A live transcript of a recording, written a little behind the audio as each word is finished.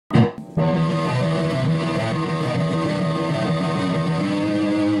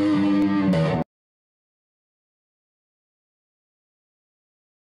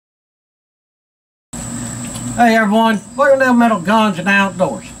Hey everyone, welcome to Metal Guns and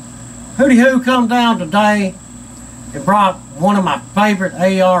Outdoors. Hootie Hoo come down today and brought one of my favorite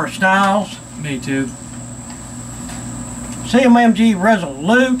AR styles. Me too. CMMG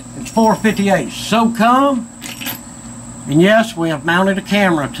Resolute. It's 458 SOCOM. And yes, we have mounted a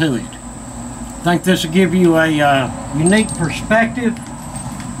camera to it. I think this will give you a unique perspective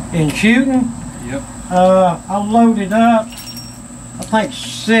in shooting. Yep. I loaded up, I think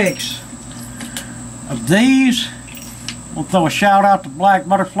 6 of these. We'll throw a shout out to Black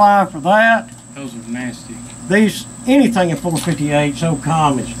Butterfly for that. Those are nasty. These, anything in 458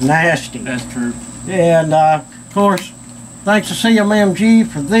 SOCOM is nasty. That's true. And of course, thanks to CMMG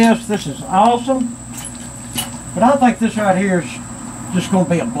for this. This is awesome. But I think this right here is just going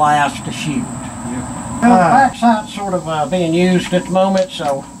to be a blast to shoot. Yep. The back sight's sort of being used at the moment,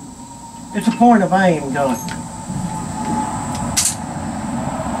 so it's a point of aim gun.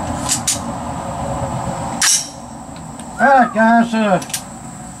 Alright guys,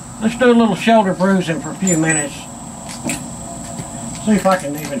 let's do a little shoulder bruising for a few minutes. See if I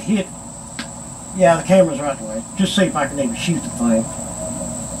can even hit. Yeah, the camera's right away. Just see if I can even shoot the thing.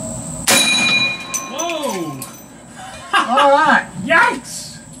 Whoa! Alright.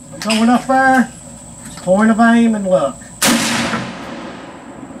 Yikes! I'm going up there. Point of aim and look.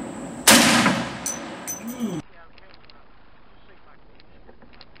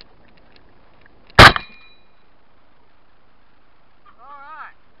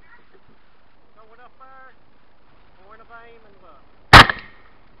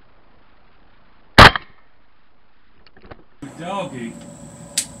 Doggy.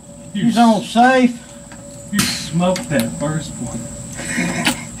 He's on safe. You smoked that first one.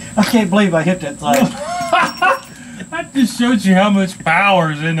 I can't believe I hit that thing. That just shows you how much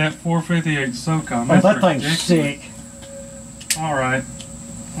power is in that 458 SOCOM. Oh, that ridiculous. thing's sick. Alright.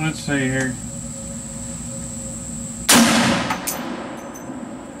 Let's see here.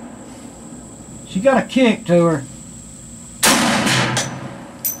 She got a kick to her.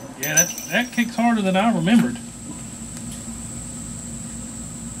 Yeah, that kicks harder than I remembered.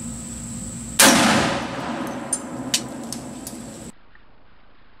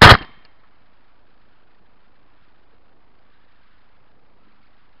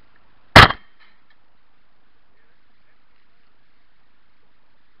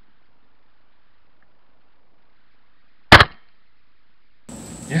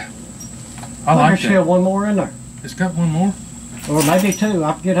 Yeah, I like There's still one more in there. It's got one more? Or maybe 2.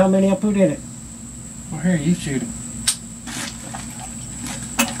 I forget how many I put in it. Well, here, you shoot him.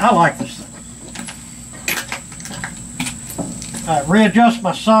 I like this thing. Alright, readjust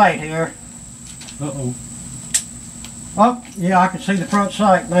my sight here. Uh-oh. Oh, yeah, I can see the front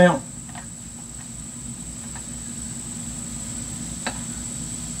sight now.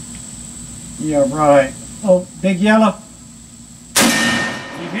 Yeah, right. Oh, big yellow.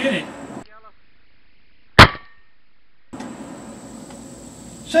 You hit it.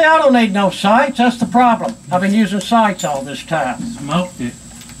 See, I don't need no sights. That's the problem. I've been using sights all this time. Smoked it.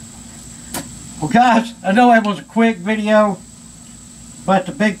 Well, guys, I know it was a quick video, but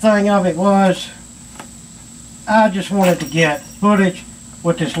the big thing of it was I just wanted to get footage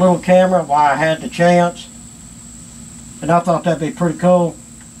with this little camera while I had the chance. And I thought that'd be pretty cool.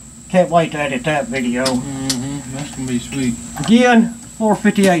 Can't wait to edit that video. That's going to be sweet. Again,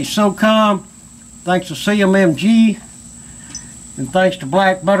 458 SOCOM. Thanks to CMMG. And thanks to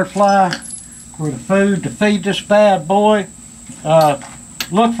Black Butterfly for the food to feed this bad boy.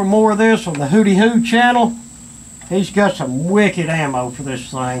 Look for more of this on the Hootie Hoo channel. He's got some wicked ammo for this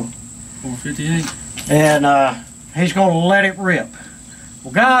thing. 458. And he's going to let it rip.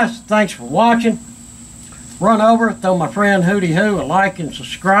 Well guys, thanks for watching. Run over, throw my friend Hootie Hoo a like and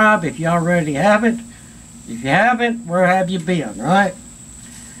subscribe if you already haven't. If you haven't, where have you been, right?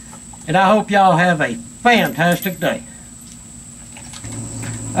 And I hope y'all have a fantastic day.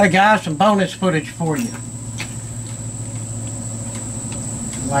 Hey guys, some bonus footage for you.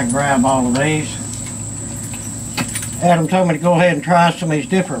 I grab all of these. Adam told me to go ahead and try some of these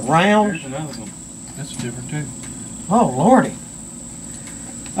different rounds. There's another one. That's different too. Oh lordy.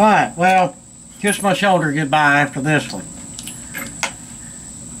 Alright, well, kiss my shoulder goodbye after this one.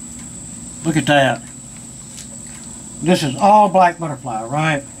 Look at that. This is all Black Butterfly,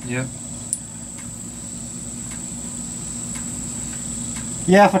 right? Yep.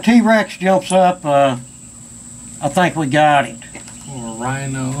 Yeah, if a T-Rex jumps up, I think we got it. Or a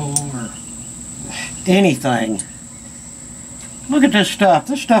rhino or anything. Look at this stuff.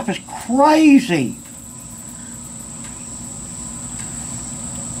 This stuff is crazy.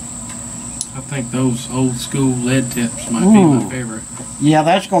 I think those old school lead tips might be my favorite. Yeah,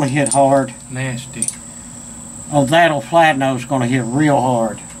 that's going to hit hard. Nasty. Oh, that'll flat nose gonna hit real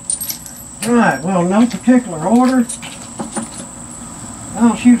hard. Alright, well, no particular order.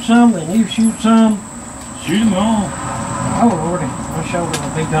 I'll shoot some, then you shoot some. Shoot them all. Oh, Lordy, my shoulder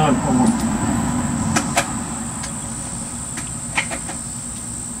will be done for.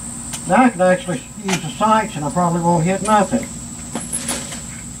 Now I can actually use the sights and I probably won't hit nothing.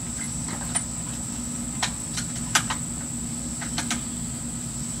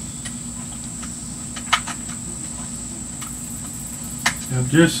 I've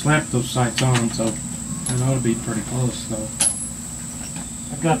just slapped those sights on, so I know it'll be pretty close. So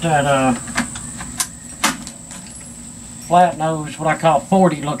I've got that flat nose, what I call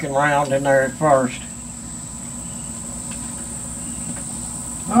 40 looking round in there at first.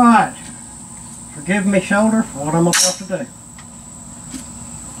 Alright, forgive me shoulder for what I'm about to do.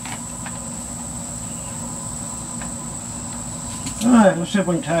 Alright, let's see if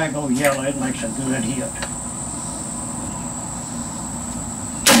we can tag old yellow. It makes a good hit.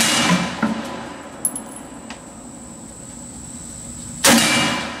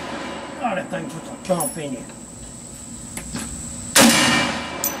 God, that thing puts a thump in you.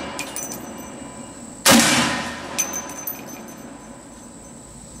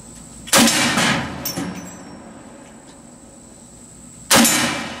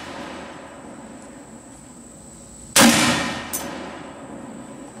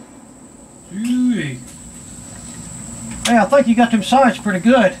 Ooh-wee. Hey, I think you got them sights pretty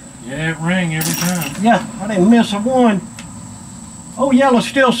good. Yeah, it rang every time. Yeah, I didn't miss a one. Oh, yellow's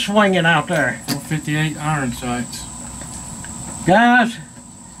still swinging out there. 458 iron sights. Guys,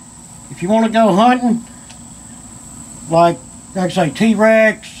 if you want to go hunting, like I say,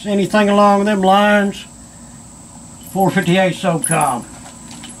 T-Rex, anything along them lines, 458 SOCOM.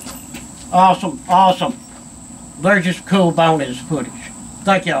 Awesome, awesome. They're just cool bonus footage.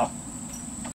 Thank y'all.